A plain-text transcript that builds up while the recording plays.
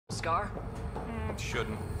Scar?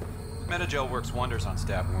 Shouldn't. Metagel works wonders on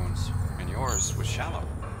stab wounds, and yours was shallow.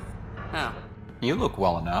 Oh. You look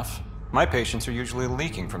well enough. My patients are usually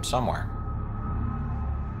leaking from somewhere.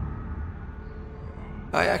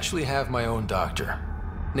 I actually have my own doctor.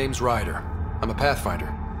 Name's Ryder. I'm a Pathfinder.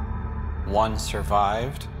 One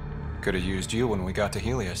survived. Could have used you when we got to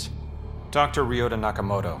Helios. Dr. Ryota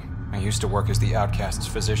Nakamoto. I used to work as the Outcast's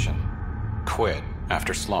physician. Quit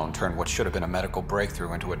after Sloan turned what should have been a medical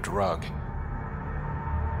breakthrough into a drug.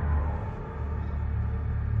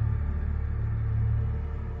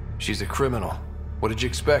 She's a criminal. What did you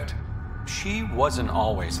expect? She wasn't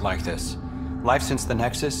always like this. Life since the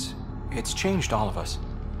Nexus, it's changed all of us.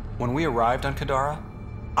 When we arrived on Kadara,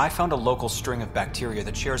 I found a local string of bacteria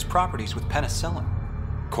that shares properties with penicillin.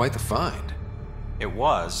 Quite the find. It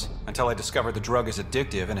was, until I discovered the drug is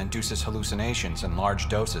addictive and induces hallucinations in large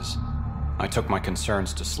doses. I took my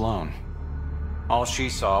concerns to Sloan. All she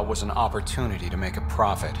saw was an opportunity to make a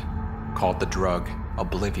profit, called the drug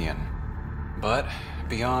Oblivion. But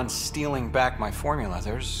beyond stealing back my formula,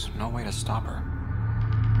 there's no way to stop her.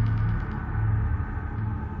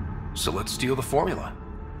 So let's steal the formula.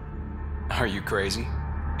 Are you crazy?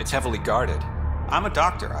 It's heavily guarded. I'm a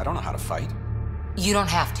doctor. I don't know how to fight. You don't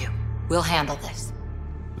have to. We'll handle this.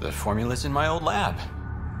 The formula's in my old lab.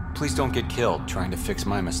 Please don't get killed trying to fix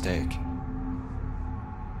my mistake.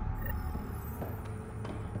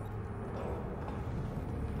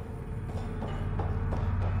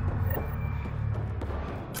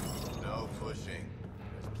 No pushing.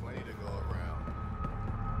 There's plenty to go around.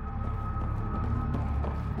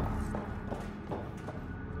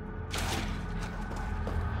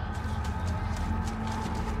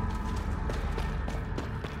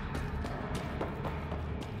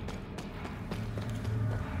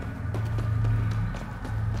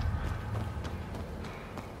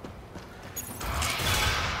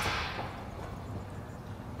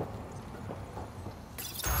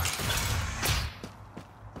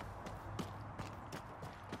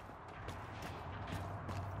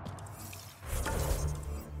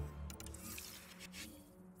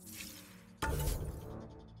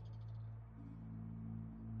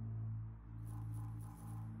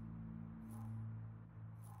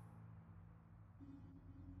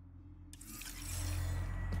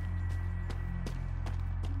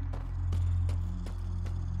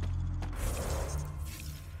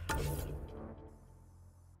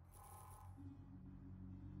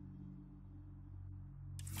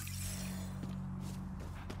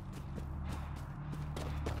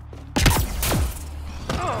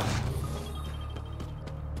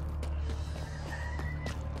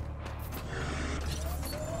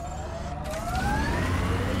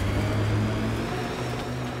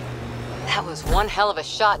 That was one hell of a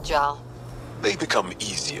shot, Jal. They become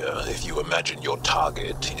easier if you imagine your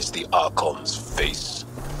target is the Archon's face.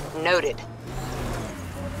 Noted.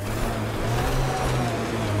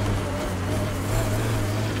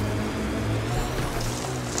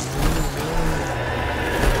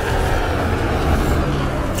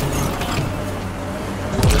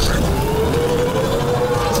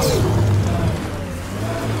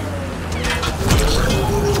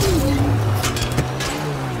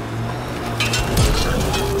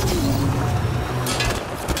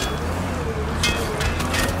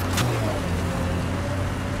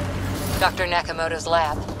 Dr. Nakamoto's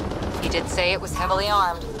lab. He did say it was heavily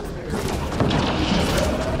armed.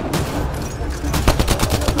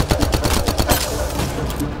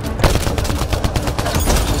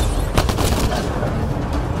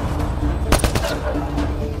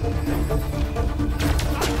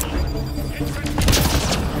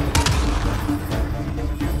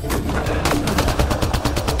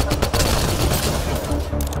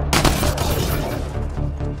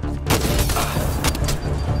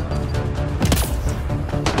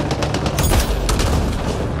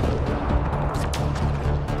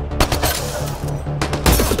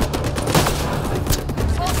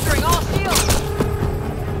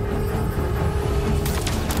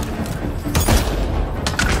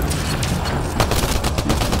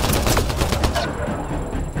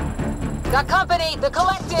 Got company! The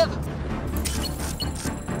collective!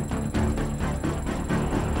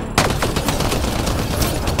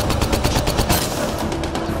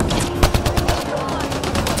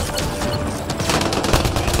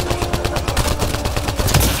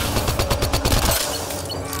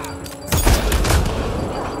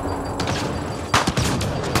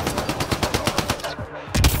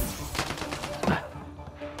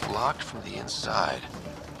 Locked from the inside.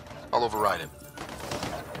 I'll override him.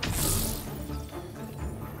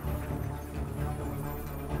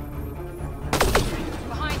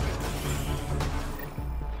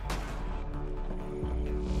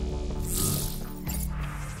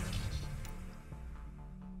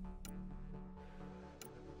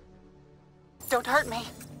 Don't hurt me.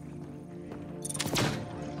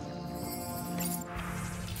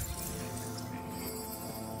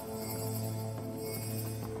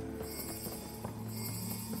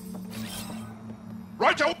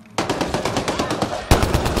 Right out!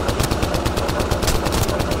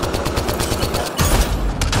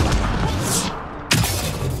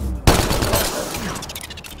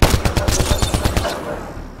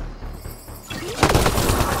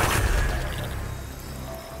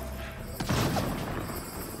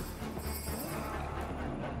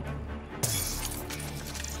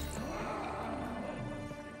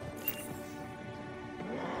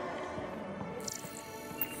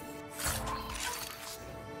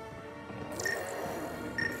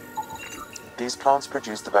 These plants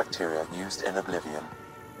produce the bacteria used in Oblivion.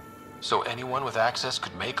 So anyone with access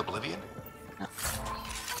could make Oblivion?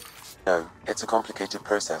 No, it's a complicated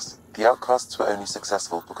process. The outcasts were only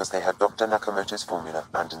successful because they had Dr. Nakamoto's formula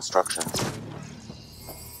and instructions.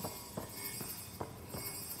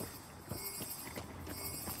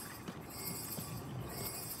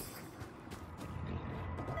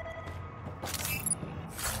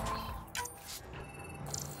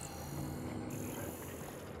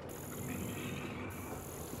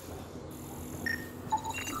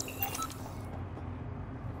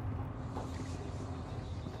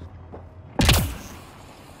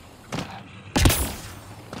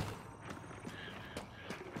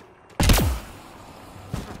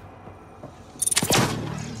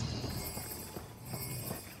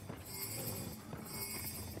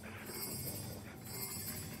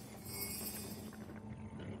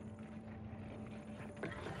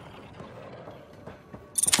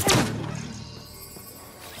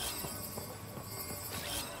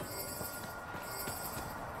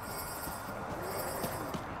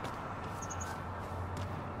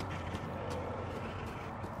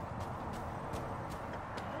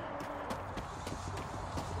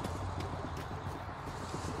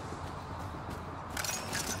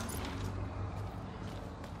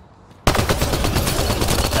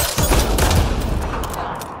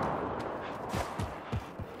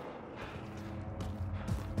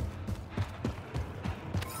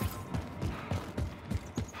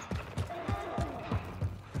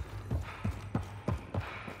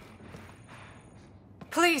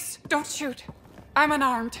 Please, don't shoot. I'm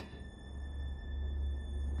unarmed.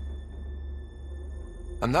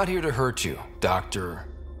 I'm not here to hurt you, Dr.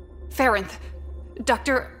 Ferenth.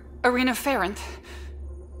 Dr. Arena Ferenth.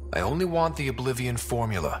 I only want the Oblivion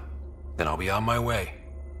formula. Then I'll be on my way.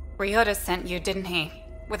 Ryota sent you, didn't he?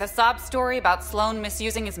 With a sob story about Sloan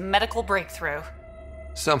misusing his medical breakthrough.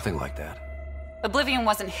 Something like that. Oblivion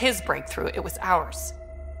wasn't his breakthrough, it was ours.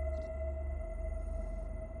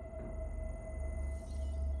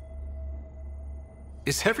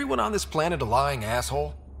 Is everyone on this planet a lying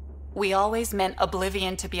asshole? We always meant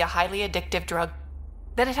Oblivion to be a highly addictive drug.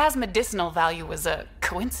 That it has medicinal value was a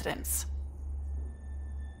coincidence.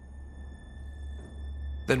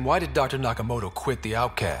 Then why did Dr. Nakamoto quit the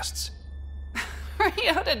Outcasts?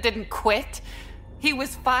 Ryota didn't quit. He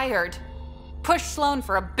was fired. Pushed Sloan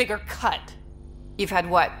for a bigger cut. You've had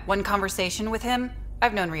what, one conversation with him?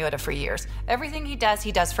 I've known Ryota for years. Everything he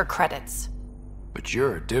does for credits. But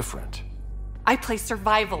you're different. I place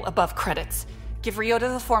survival above credits. Give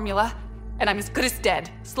Ryota the formula, and I'm as good as dead.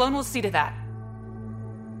 Sloan will see to that.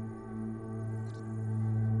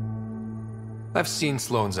 I've seen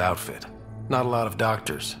Sloan's outfit. Not a lot of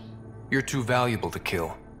doctors. You're too valuable to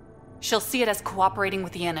kill. She'll see it as cooperating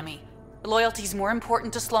with the enemy. Loyalty's more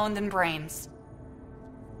important to Sloan than brains.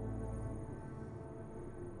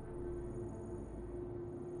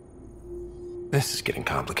 This is getting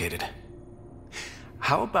complicated.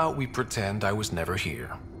 How about we pretend I was never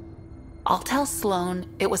here? I'll tell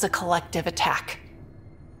Sloan it was a collective attack.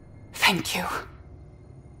 Thank you.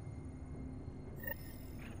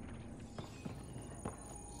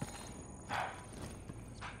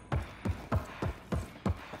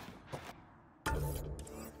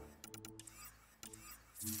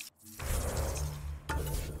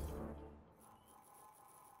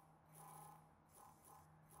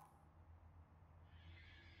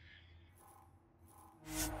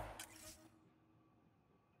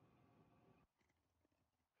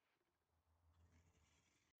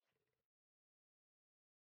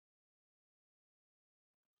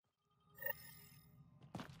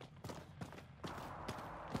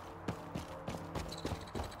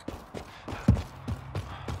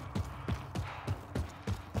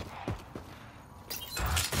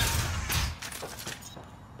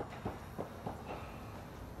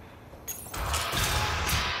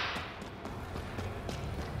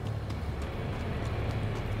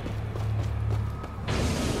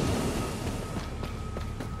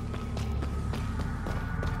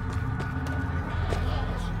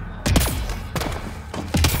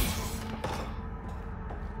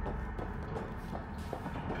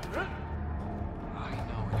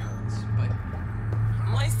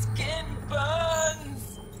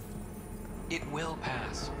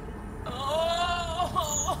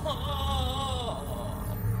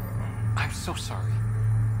 so sorry.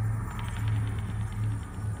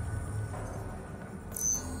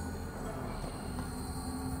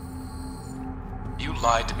 You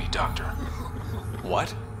lied to me, Doctor.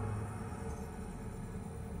 What?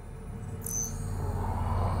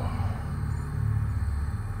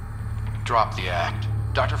 Drop the act.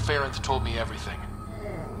 Dr. Farronth told me everything.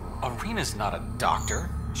 Arena's not a doctor.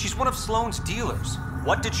 She's one of Sloane's dealers.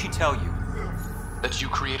 What did she tell you? That you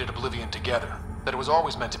created Oblivion together. That it was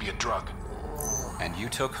always meant to be a drug. And you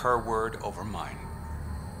took her word over mine.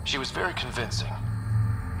 She was very convincing.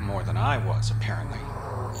 More than I was, apparently.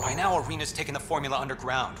 By now, Arena's taken the formula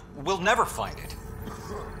underground. We'll never find it.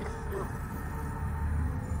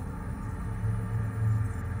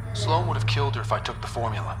 Sloane would have killed her if I took the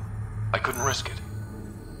formula. I couldn't risk it.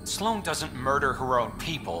 Sloane doesn't murder her own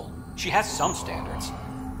people. She has some standards.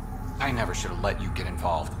 I never should have let you get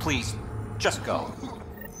involved. Please, just go.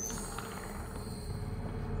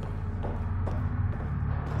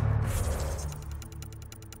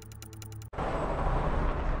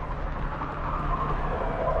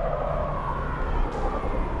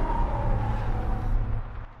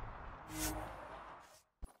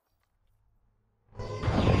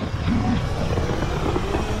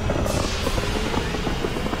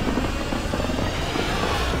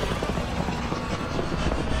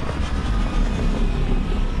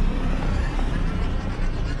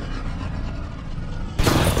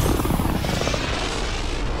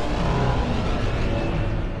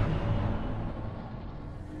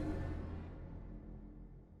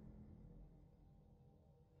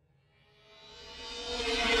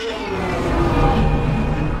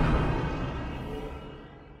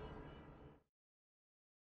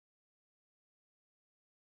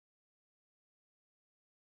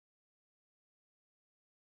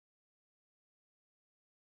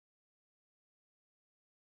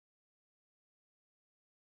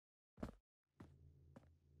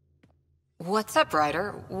 What's up,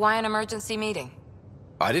 Ryder? Why an emergency meeting?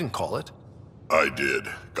 I didn't call it. I did.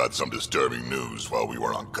 Got some disturbing news while we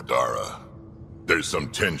were on Kadara. There's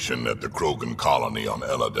some tension at the Krogan colony on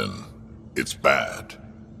Eladin. It's bad.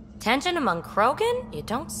 Tension among Krogan? You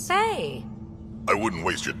don't say. I wouldn't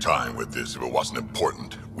waste your time with this if it wasn't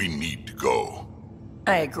important. We need to go.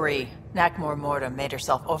 I agree. Nakmor Morta made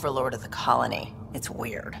herself overlord of the colony. It's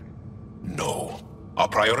weird. No. Our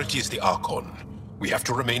priority is the Archon. We have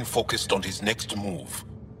to remain focused on his next move.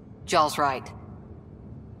 Jall's right.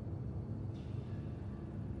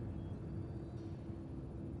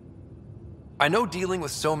 I know dealing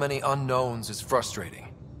with so many unknowns is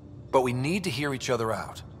frustrating, but we need to hear each other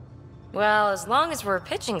out. Well, as long as we're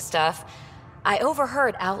pitching stuff, I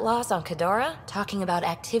overheard outlaws on Kadara talking about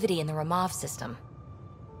activity in the Ramov system.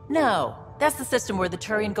 No, that's the system where the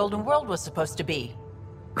Turian Golden World was supposed to be.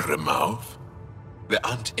 Ramov? There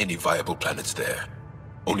aren't any viable planets there.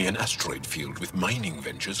 Only an asteroid field with mining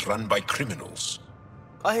ventures run by criminals.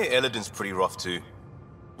 I hear Eladin's pretty rough too.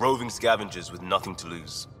 Roving scavengers with nothing to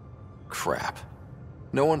lose. Crap.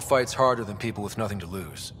 No one fights harder than people with nothing to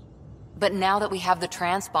lose. But now that we have the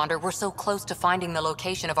transponder, we're so close to finding the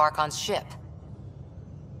location of Archon's ship.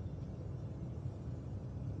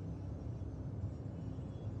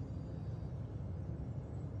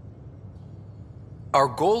 Our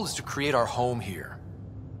goal is to create our home here.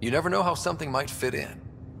 You never know how something might fit in.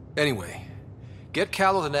 Anyway, get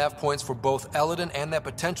Callow the nav points for both Eladin and that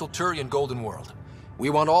potential Turian Golden World. We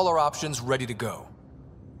want all our options ready to go.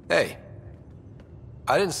 Hey,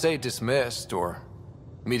 I didn't say dismissed or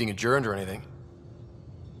meeting adjourned or anything.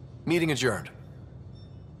 Meeting adjourned.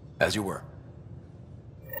 As you were.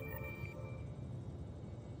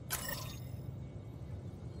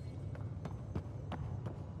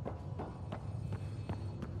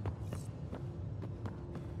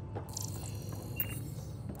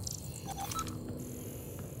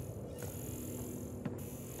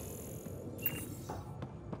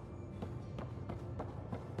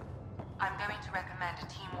 I'm going to recommend a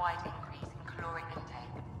team-wide increase in caloric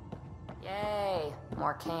intake. Yay,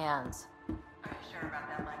 more cans. Are you sure about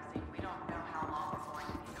that, Lexi? We don't know how long we're going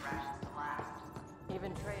to need the rations to last.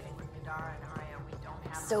 Even trading with Kadara and Aya, we don't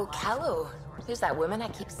have... So, Callow, who's that woman I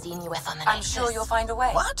keep seeing you with on the I'm night sure shift? you'll find a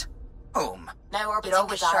way. What? Whom? Now orbiting It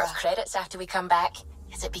always Kadara's Shara. credits after we come back.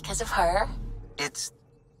 Is it because of her? It's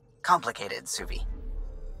complicated, Suvi.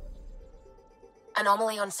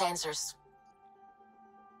 Anomaly on sensors.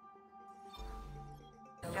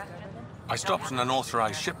 I stopped an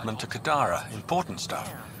unauthorized shipment to Kadara. Important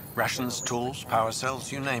stuff. Rations, tools, power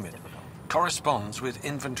cells, you name it. Corresponds with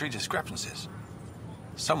inventory discrepancies.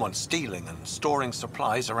 Someone's stealing and storing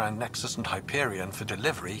supplies around Nexus and Hyperion for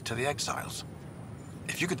delivery to the exiles.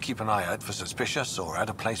 If If you could keep an eye out for suspicious or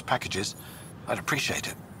out-of-place packages, I'd appreciate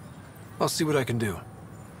it. I'll see what I can do.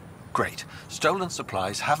 Great. Stolen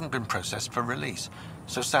supplies haven't been processed for release,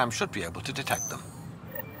 so Sam should be able to detect them.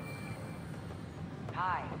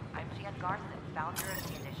 Hi, I'm Jan Garson, founder of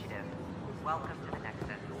the initiative. Welcome to the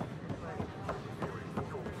Nexus.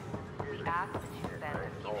 We ask that you spend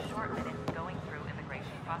a few short minutes going through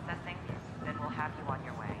immigration processing, then we'll have you on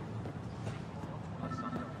your way.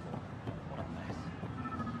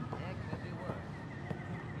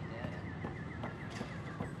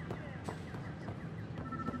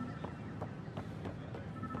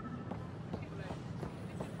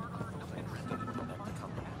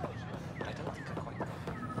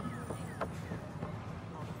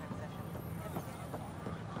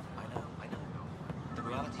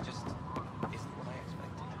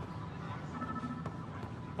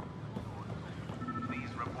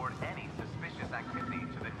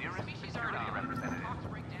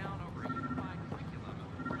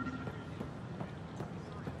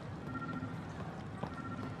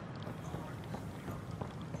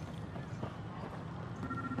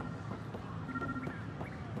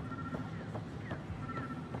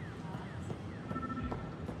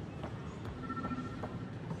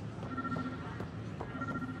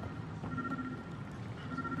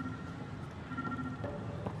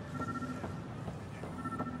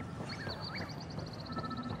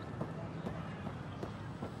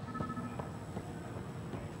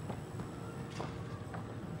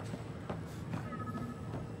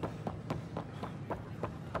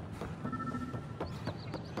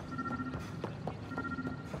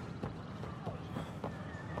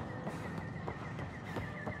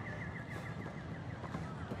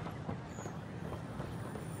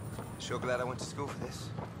 Sure glad I went to school for this.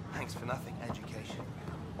 Thanks for nothing, education.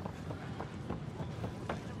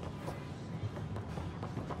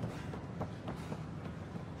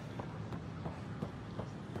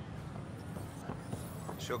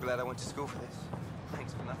 Sure glad I went to school for this.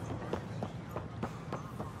 Thanks for nothing.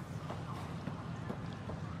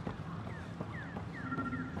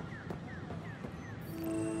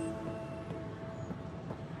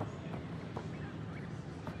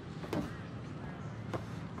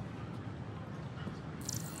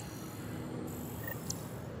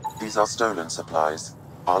 These are stolen supplies.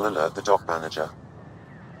 I'll alert the dock manager.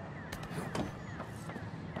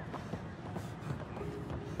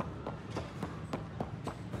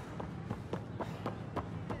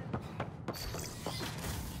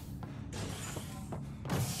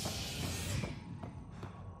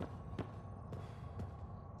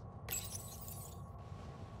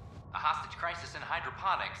 A hostage crisis in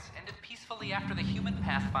hydroponics ended peacefully after the human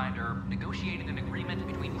Pathfinder negotiated an agreement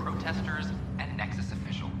between protesters and Nexus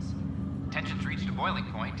officials. Tensions reached a boiling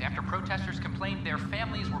point after protesters complained their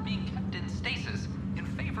families were being kept in stasis in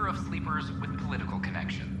favor of sleepers with political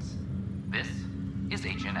connections. This is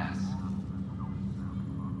HNS.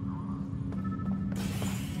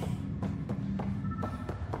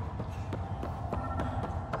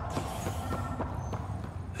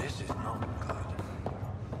 This is not good.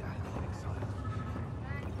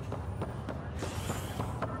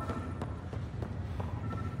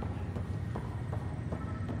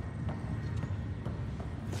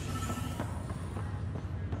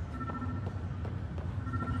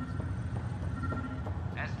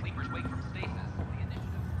 As sleepers wake from stasis, the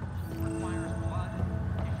initiative requires blood,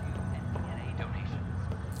 tissue, and DNA donations.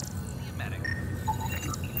 Be a medic.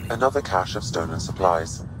 Another cache of stolen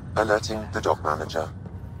supplies. Alerting the dock manager.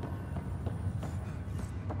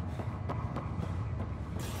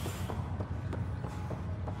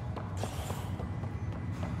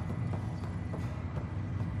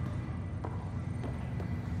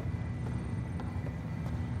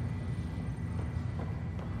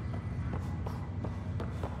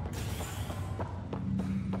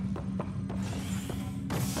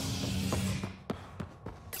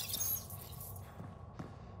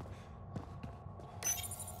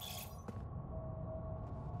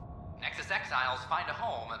 Nexus exiles find a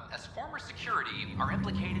home as former security are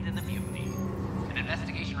implicated in the mutiny. An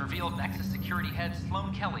investigation revealed Nexus security head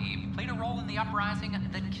Sloan Kelly played a role in the uprising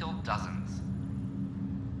that killed dozens.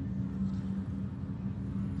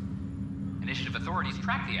 Initiative authorities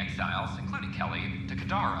tracked the exiles, including Kelly, to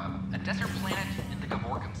Kadara, a desert planet in the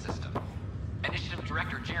Gamorgan system. Initiative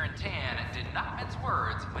Director Jaren Tan did not mince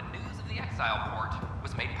words when news of the exile port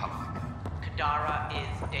was made public. Kadara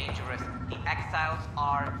is dangerous. The exiles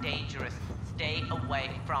are dangerous. Stay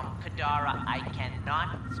away from Kadara. I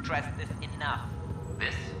cannot stress this enough.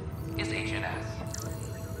 This is HNS.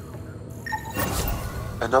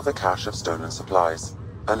 Another cache of stolen supplies.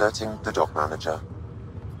 Alerting the dock manager.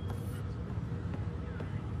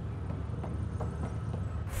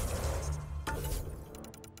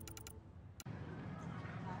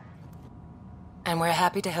 And we're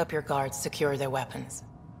happy to help your guards secure their weapons.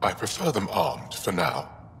 I prefer them armed for now.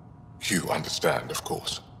 You understand, of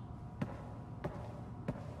course.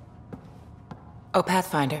 Oh,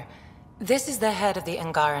 Pathfinder, this is the head of the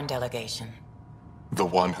Angaran delegation. The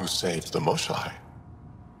one who saved the Moshai.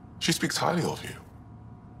 She speaks highly of you.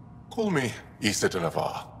 Call me Issa de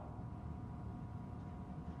Navarre.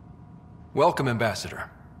 Welcome,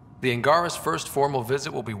 Ambassador. The Angara's first formal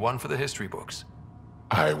visit will be one for the history books.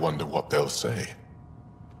 I wonder what they'll say.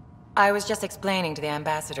 I was just explaining to the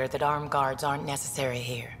Ambassador that armed guards aren't necessary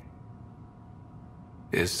here.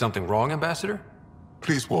 Is something wrong, Ambassador?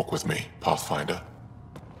 Please walk with me, Pathfinder.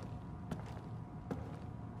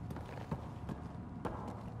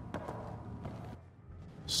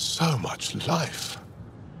 So much life.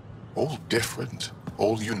 All different,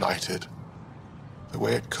 all united. The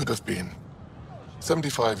way it could have been.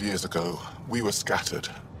 75 years ago, we were scattered,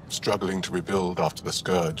 struggling to rebuild after the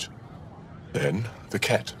Scourge. Then, the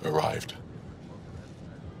Ket arrived.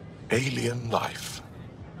 Alien life.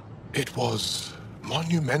 It was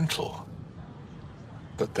monumental.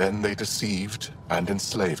 But then they deceived and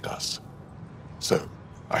enslaved us. So,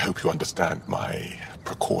 I hope you understand my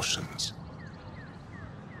precautions.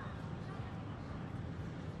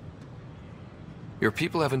 Your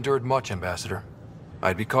people have endured much, Ambassador.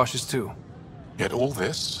 I'd be cautious too. Yet all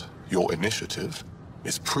this, your initiative,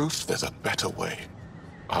 is proof there's a better way.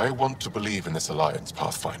 I want to believe in this alliance,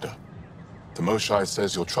 Pathfinder. The Moshai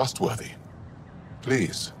says you're trustworthy.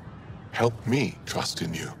 Please, help me trust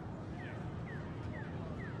in you.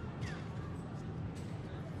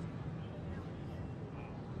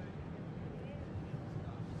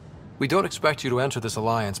 We don't expect you to enter this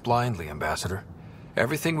alliance blindly, Ambassador.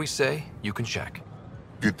 Everything we say, you can check.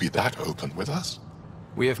 You'd be that open with us?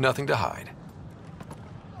 We have nothing to hide.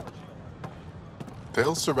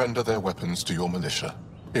 They'll surrender their weapons to your militia,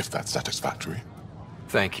 if that's satisfactory.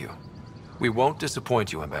 Thank you. We won't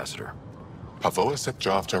disappoint you, Ambassador. Pavoa set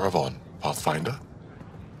Jav Teravon, Pathfinder.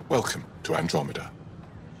 Welcome to Andromeda.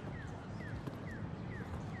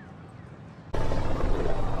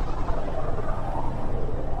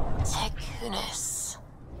 Tekunis.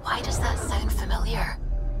 Why does that sound familiar?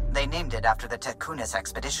 They named it after the Tekunis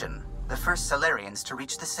expedition, the first Solarians to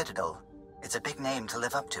reach the Citadel. It's a big name to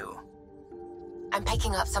live up to. I'm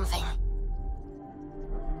picking up something.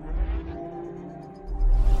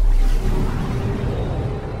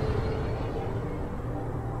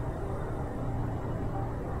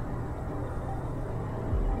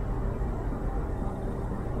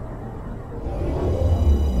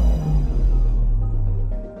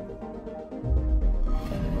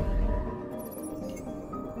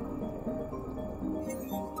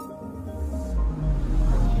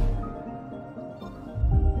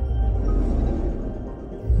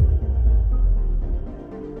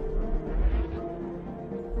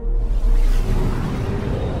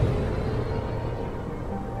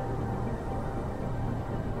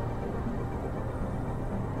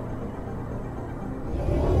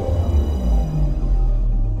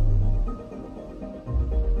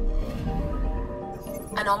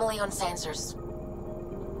 Anomaly on sensors.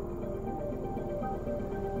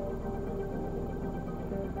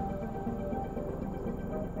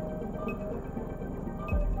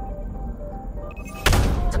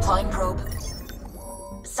 Deploying probe.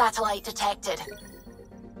 Satellite detected.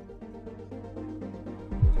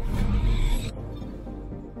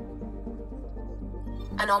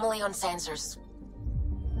 Anomaly on sensors.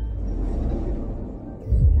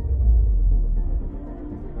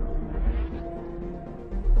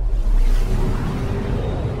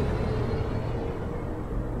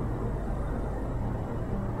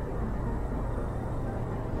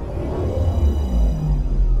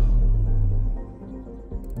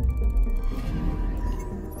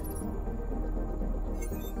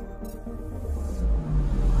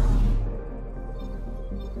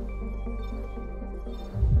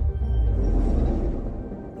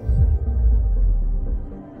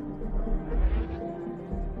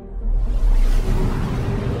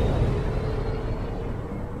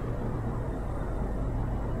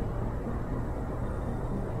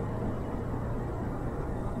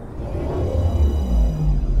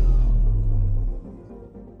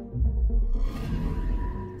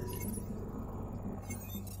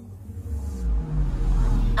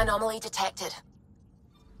 Anomaly detected.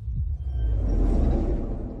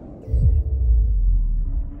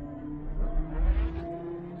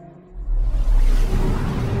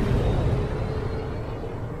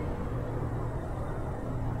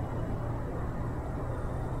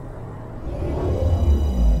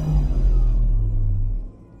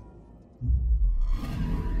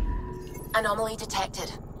 Anomaly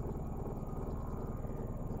detected.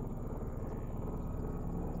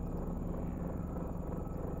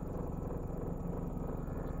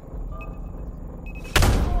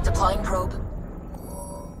 Deploying probe.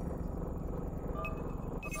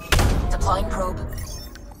 Deploying probe.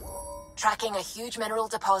 Tracking a huge mineral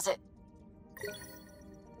deposit.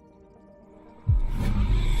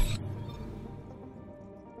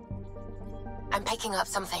 I'm picking up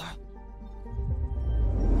something.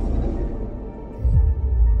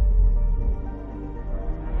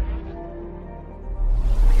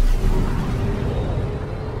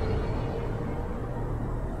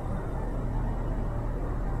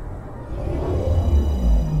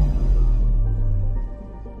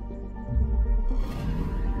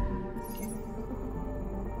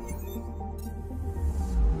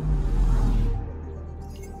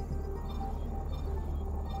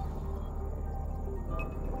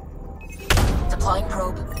 Deploying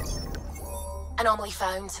probe. Anomaly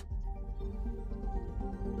found.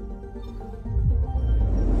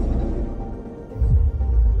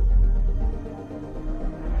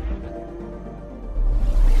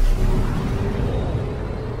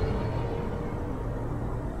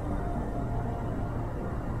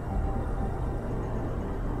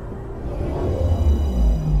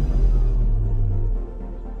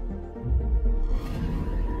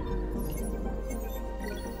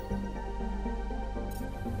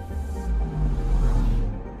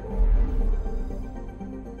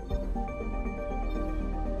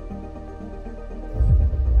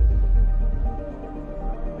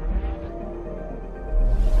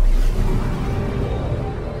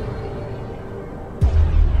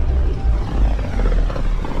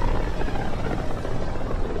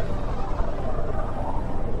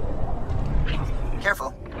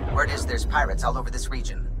 Careful. Word is there's pirates all over this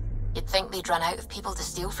region. You'd think they'd run out of people to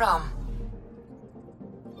steal from.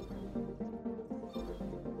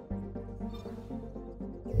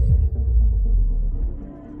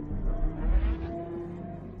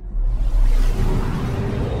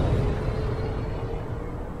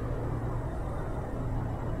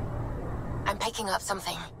 I'm picking up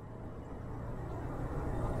something.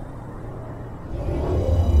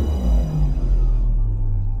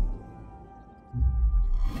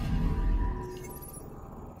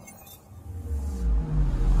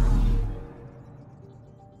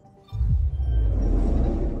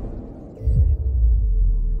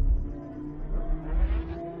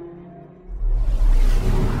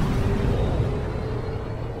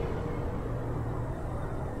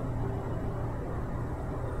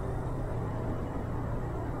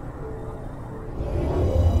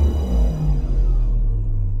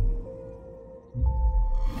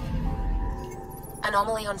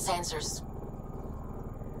 Anomaly on sensors.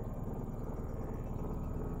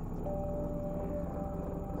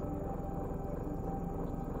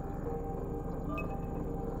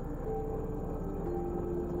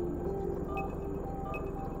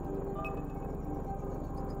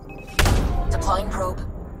 Deploying probe.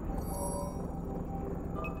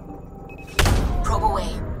 Probe away.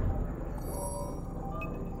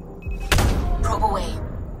 Probe away.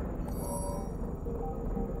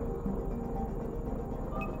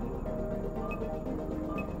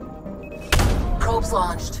 Probes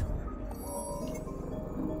launched.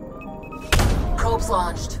 Probes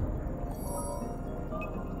launched.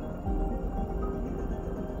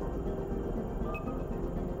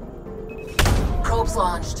 Probes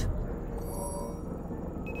launched.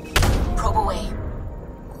 Probe away.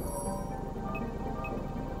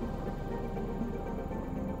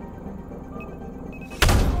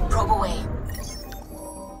 Probe away.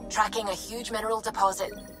 Tracking a huge mineral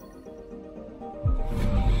deposit.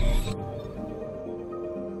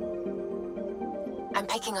 I'm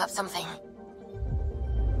picking up something.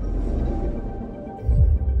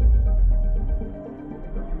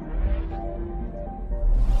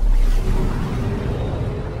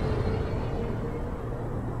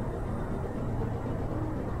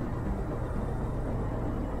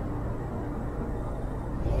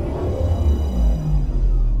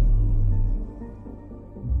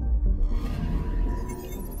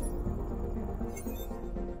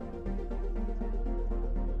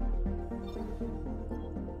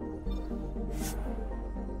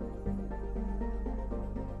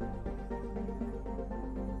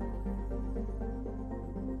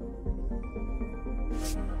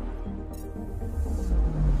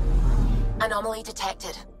 Anomaly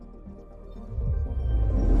detected.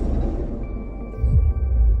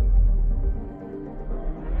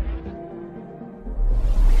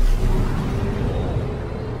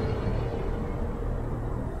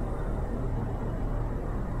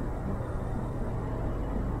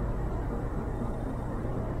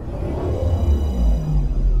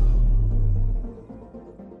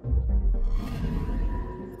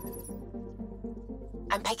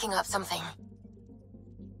 I'm picking up something.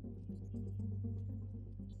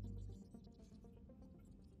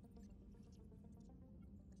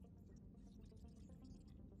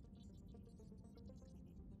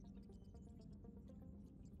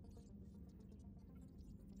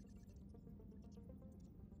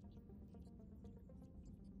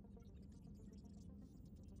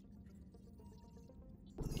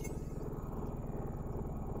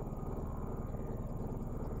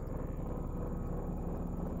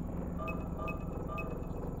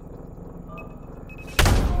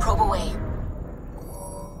 away.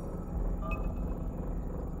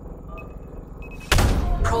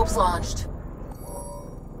 Probes launched.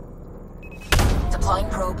 Deploying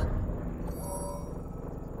probe.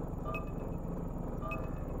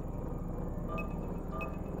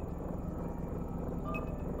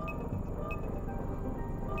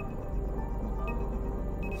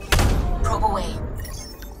 Probe away.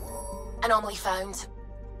 Anomaly found.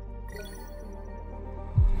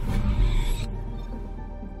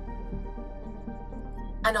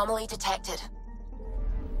 Anomaly detected.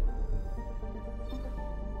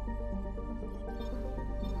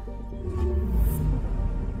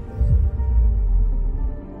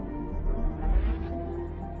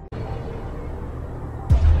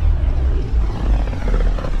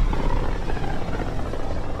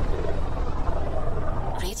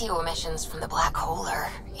 Radio emissions from the black hole are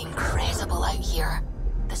incredible out here.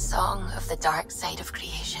 The song of the dark side of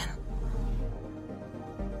creation.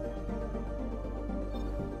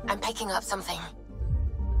 I'm picking up something.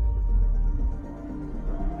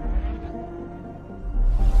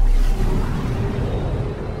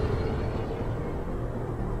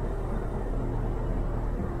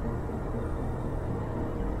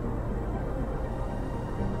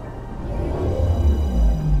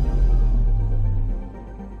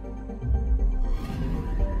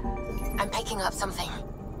 I'm picking up something.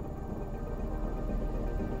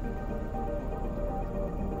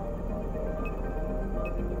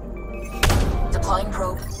 Deploying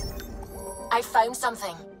probe. I found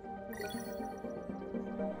something.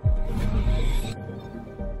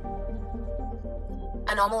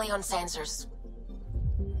 Anomaly on sensors.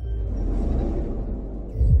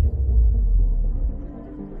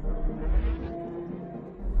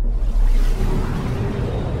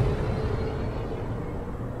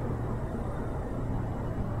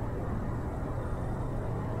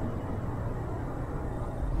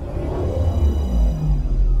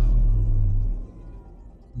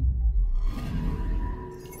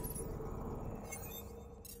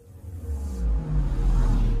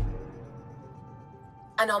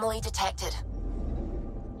 Anomaly detected.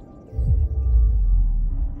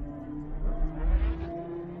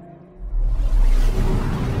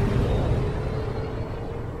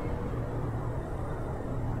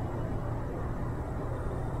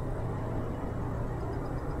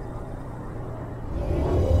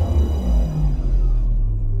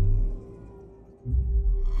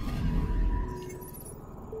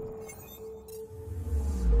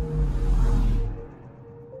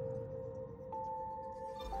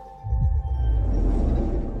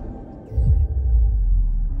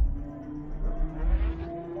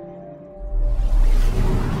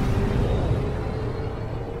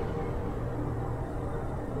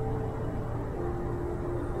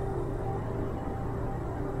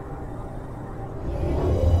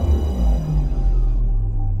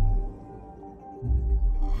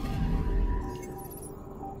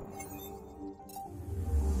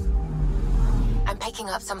 Picking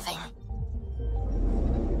up something.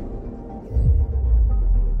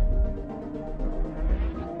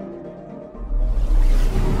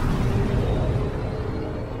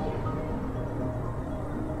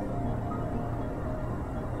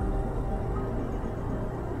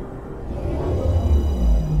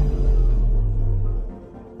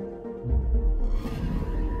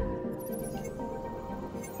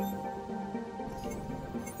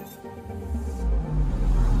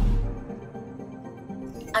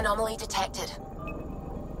 Anomaly detected.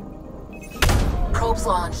 Probes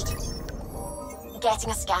launched. Getting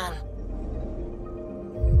a scan.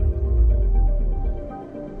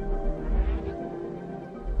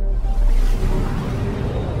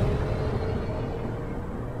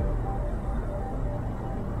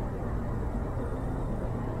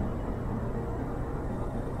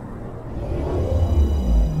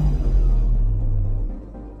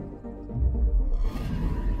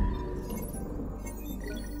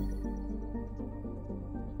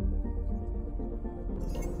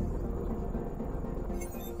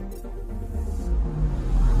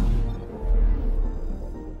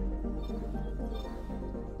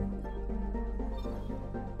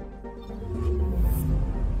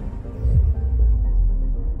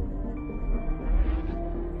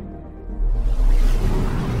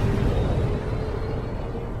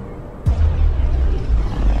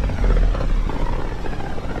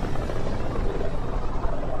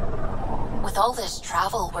 With all this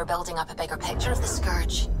travel, we're building up a bigger picture of the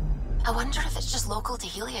Scourge. I wonder if it's just local to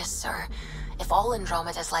Helios, or if all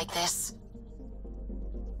Andromeda's like this.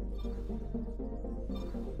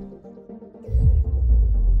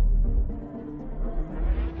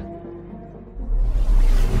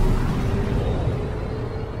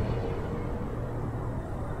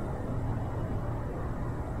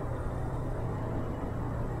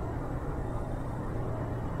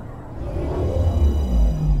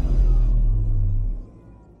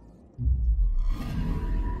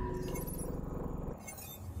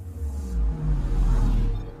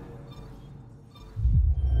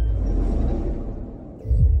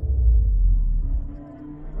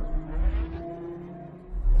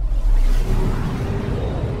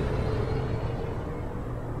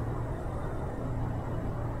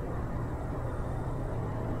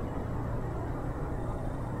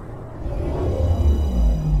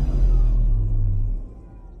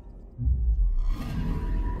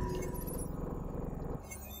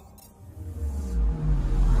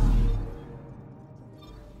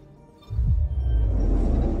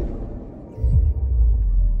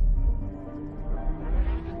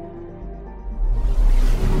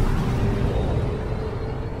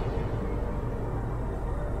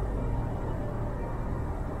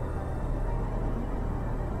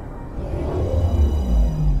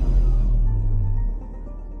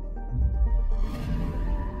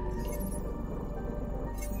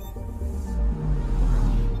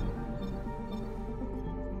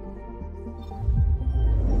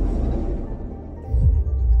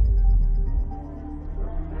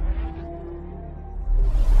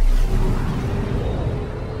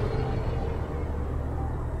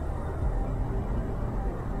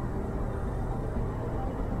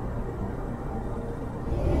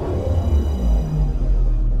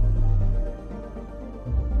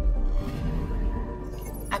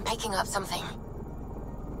 picking up something.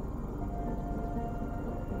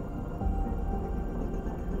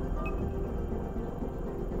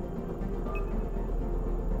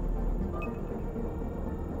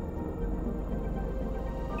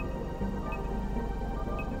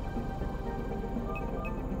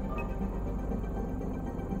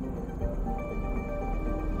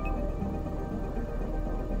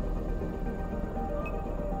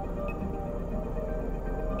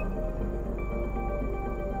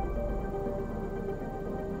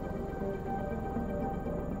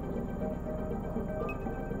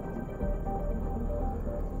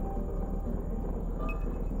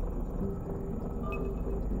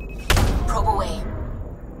 Probe away.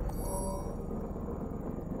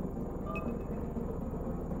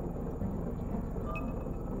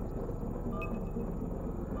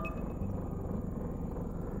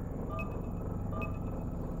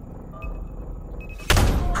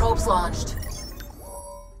 Probe's launched.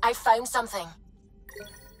 I found something.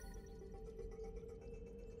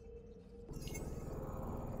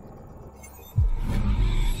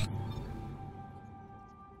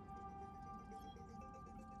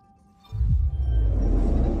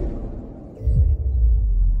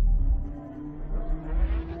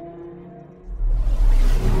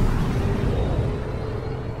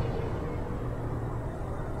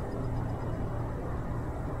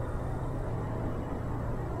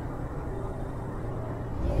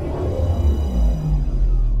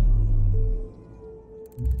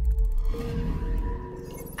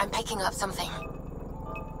 I'm picking up something.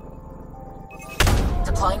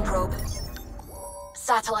 Deploying probe.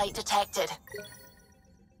 Satellite detected.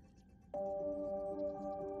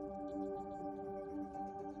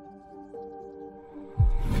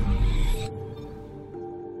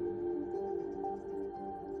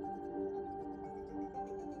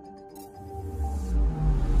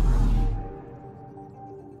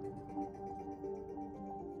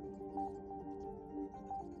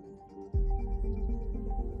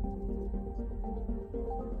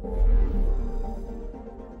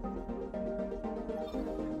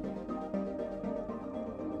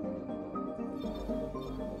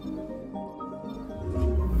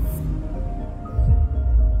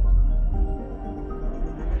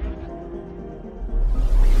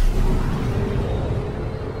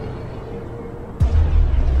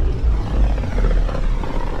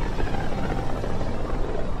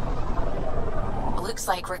 Looks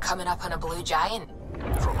like we're coming up on a blue giant.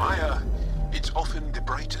 From higher, it's often the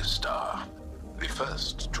brightest star, the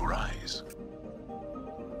first to rise.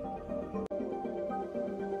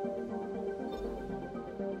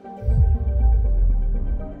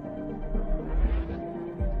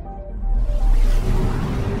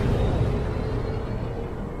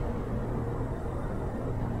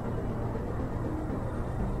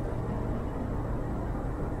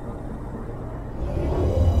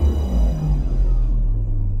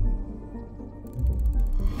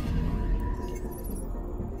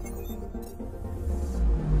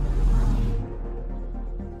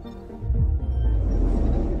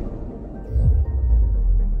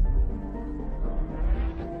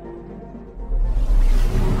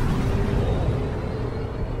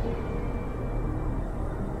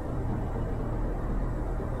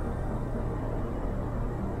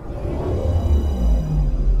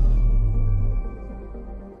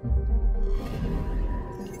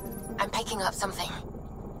 I'm picking up something.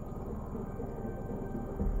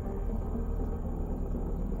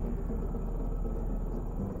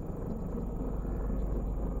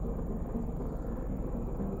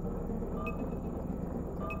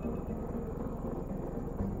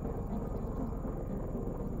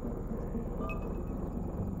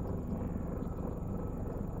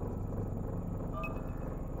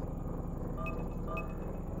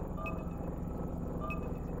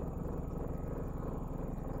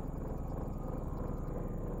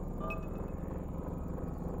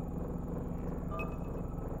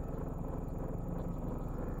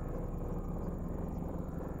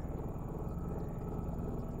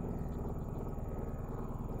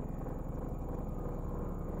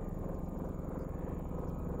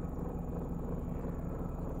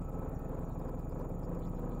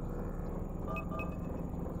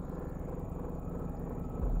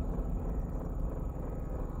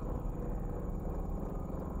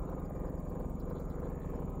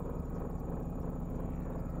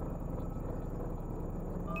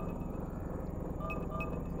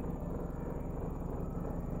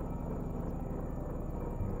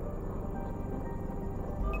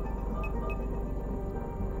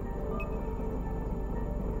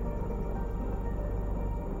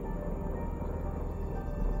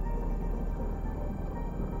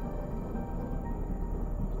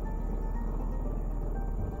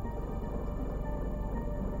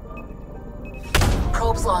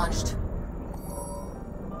 Probes launched.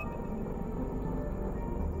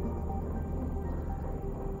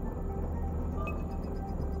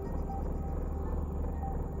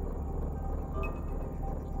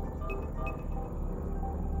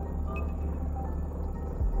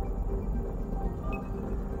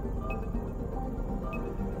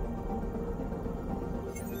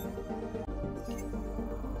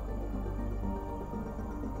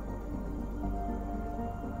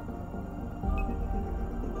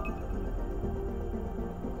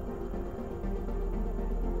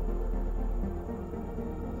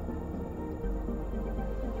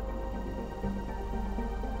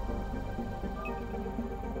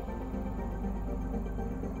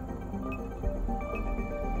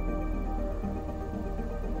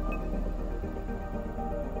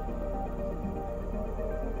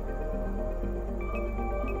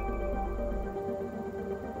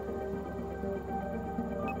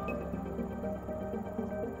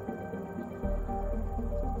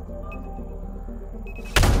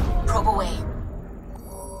 Probe away.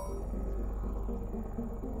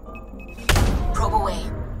 Probe away.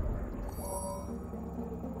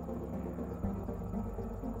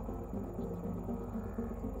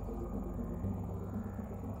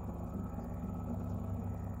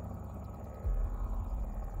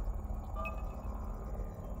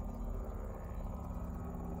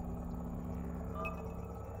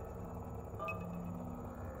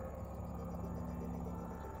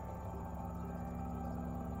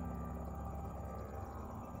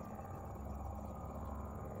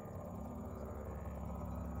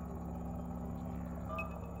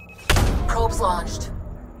 Probes launched.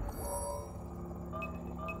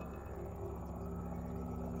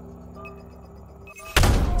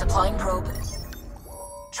 Deploying probe.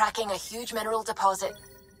 Tracking a huge mineral deposit.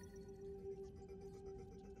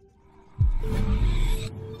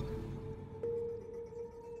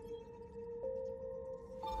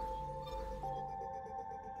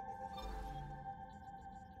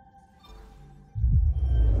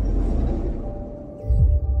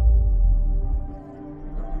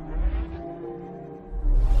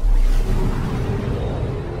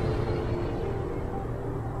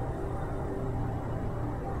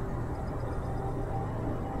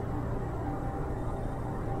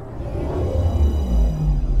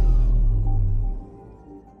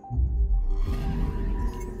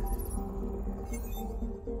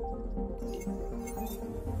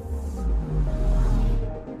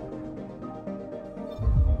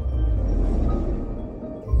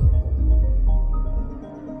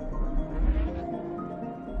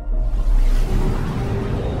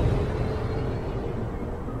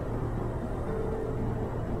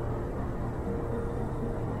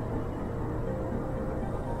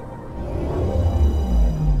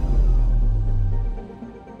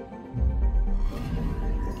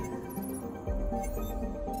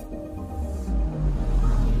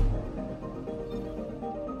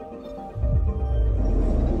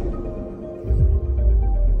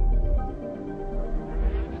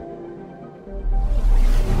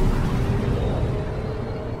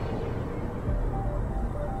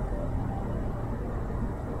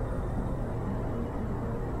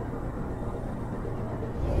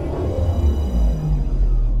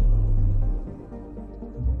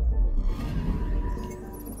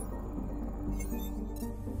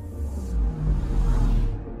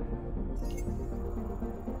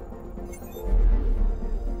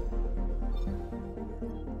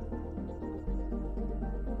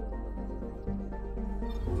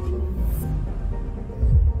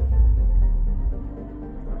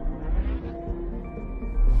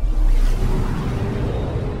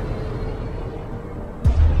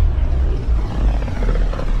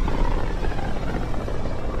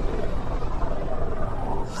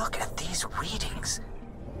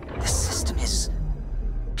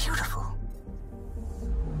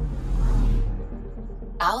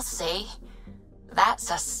 I'll say, that's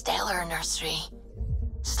a stellar nursery.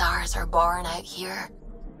 Stars are born out here.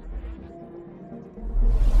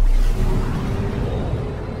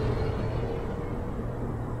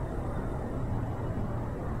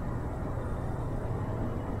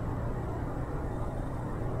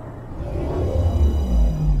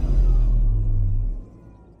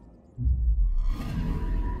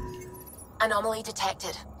 Anomaly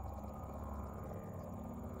detected.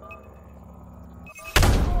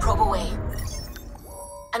 Probe away.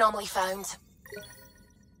 Anomaly found.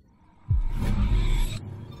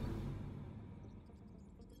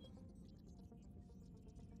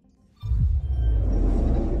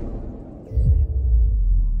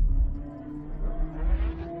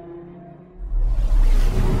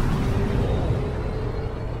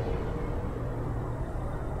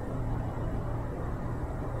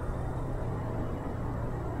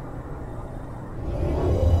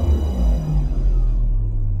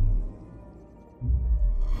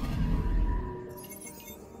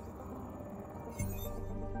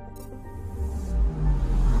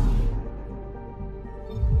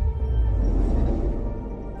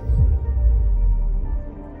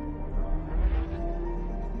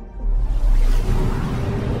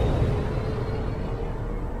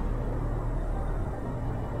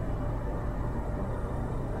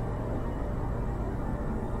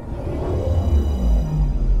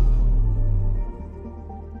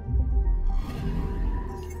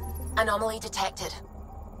 Anomaly detected.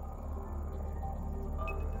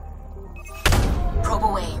 Probe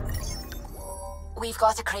away. We've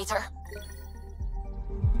got a crater.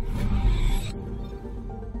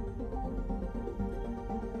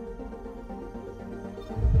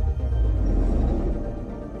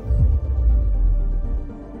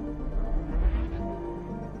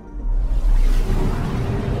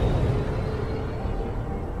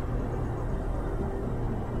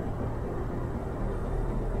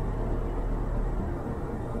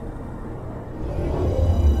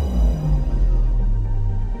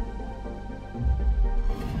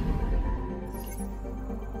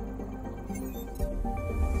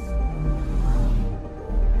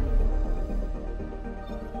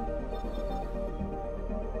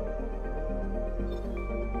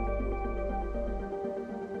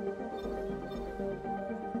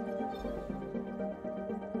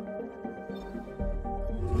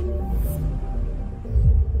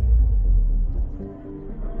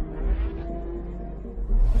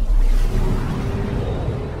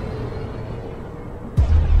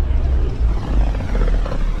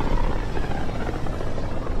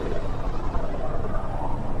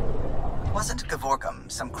 Wasn't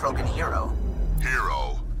Gavorkum some Krogan hero?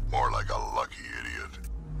 Hero? More like a lucky idiot.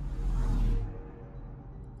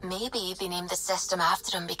 Maybe they named the system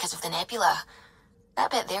after him because of the nebula. That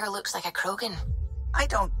bit there looks like a Krogan. I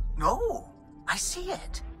don't know. I see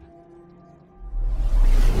it.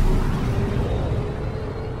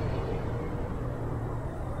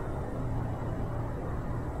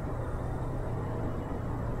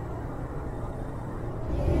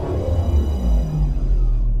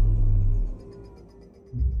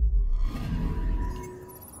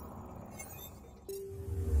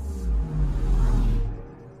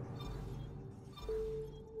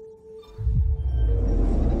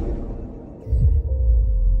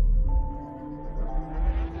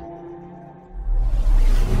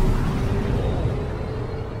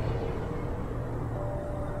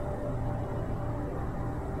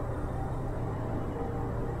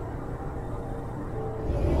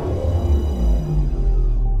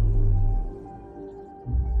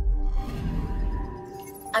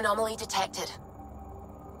 Anomaly detected.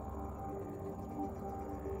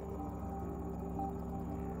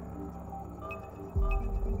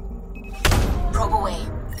 Probe away.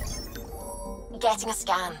 Getting a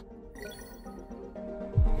scan.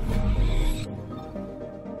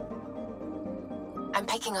 I'm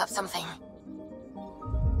picking up something.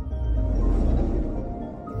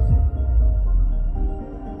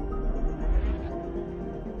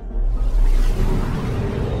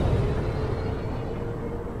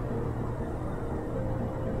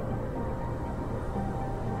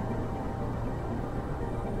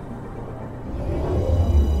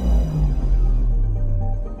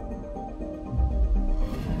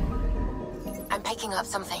 Picking up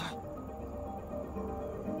something.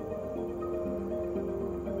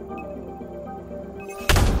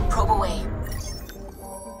 Probe away.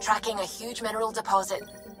 Tracking a huge mineral deposit.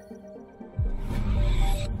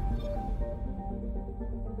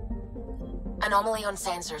 Anomaly on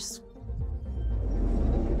sensors.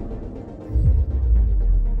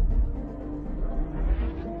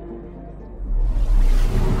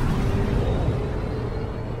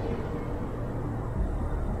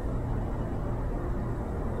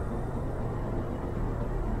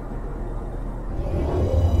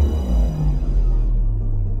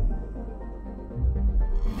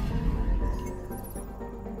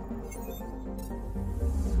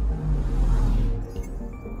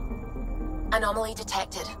 Anomaly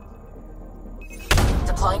detected.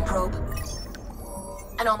 Deploying probe.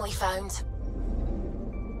 Anomaly found.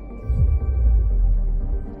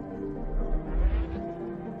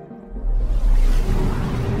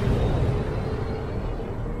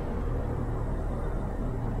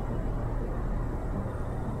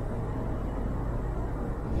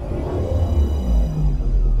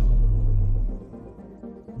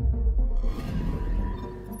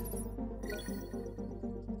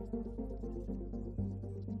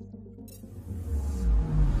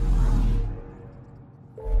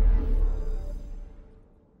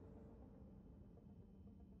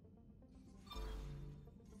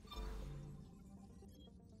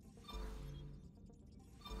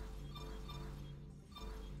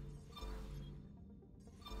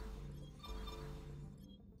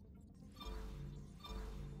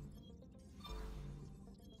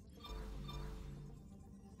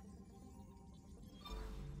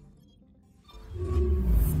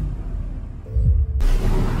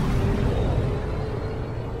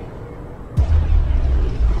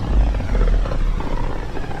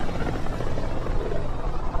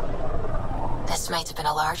 have been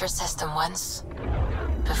a larger system once.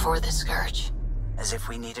 Before the Scourge. As if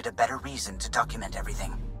we needed a better reason to document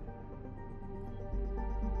everything.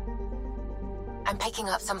 I'm picking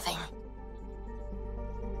up something.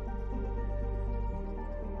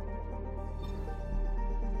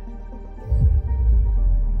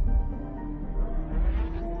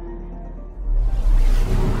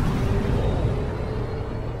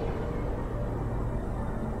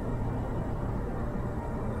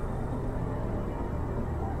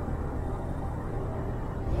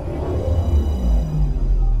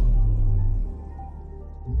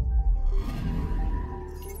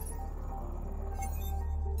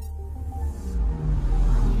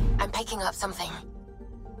 Picking up something.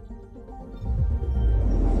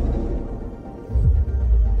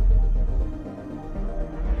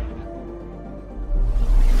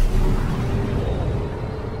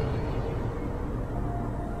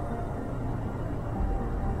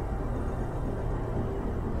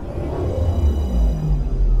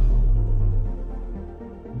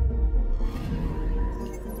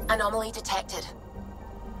 Anomaly detected.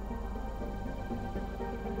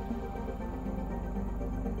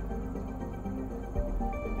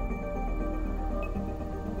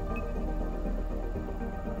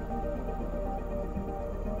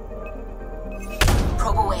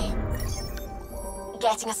 Probe away.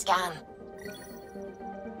 Getting a scan.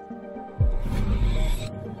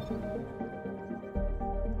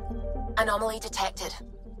 Anomaly detected.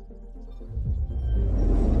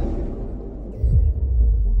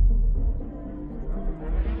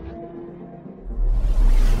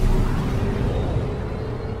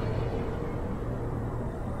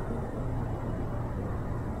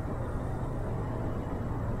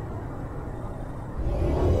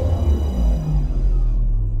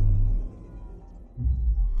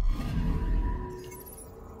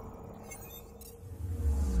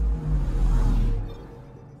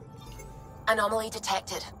 Anomaly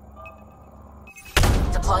detected.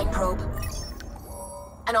 Deploying probe.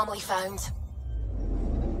 Anomaly found.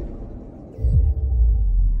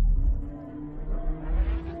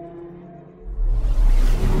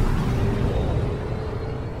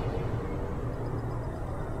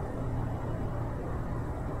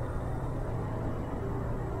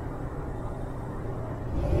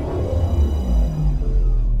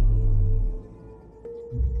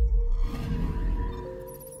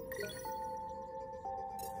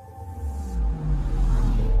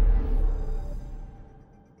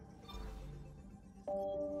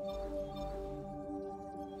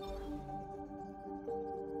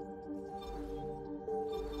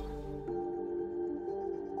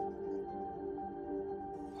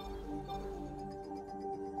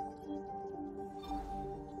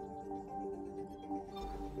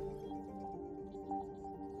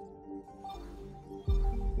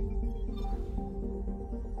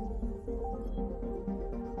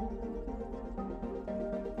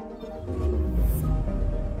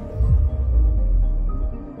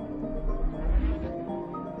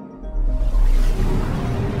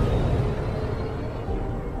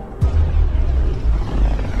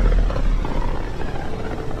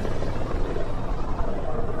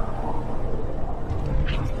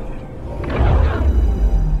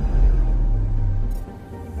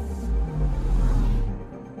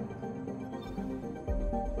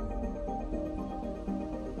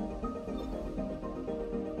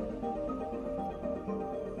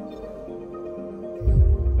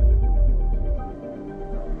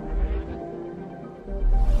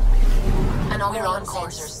 We're on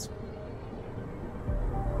course.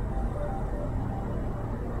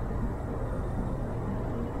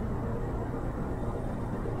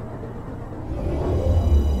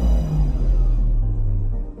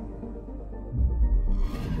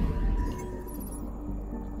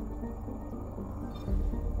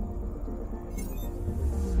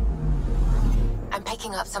 I'm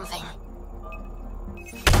picking up something.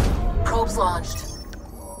 Probes launched.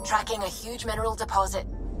 Tracking a huge mineral deposit.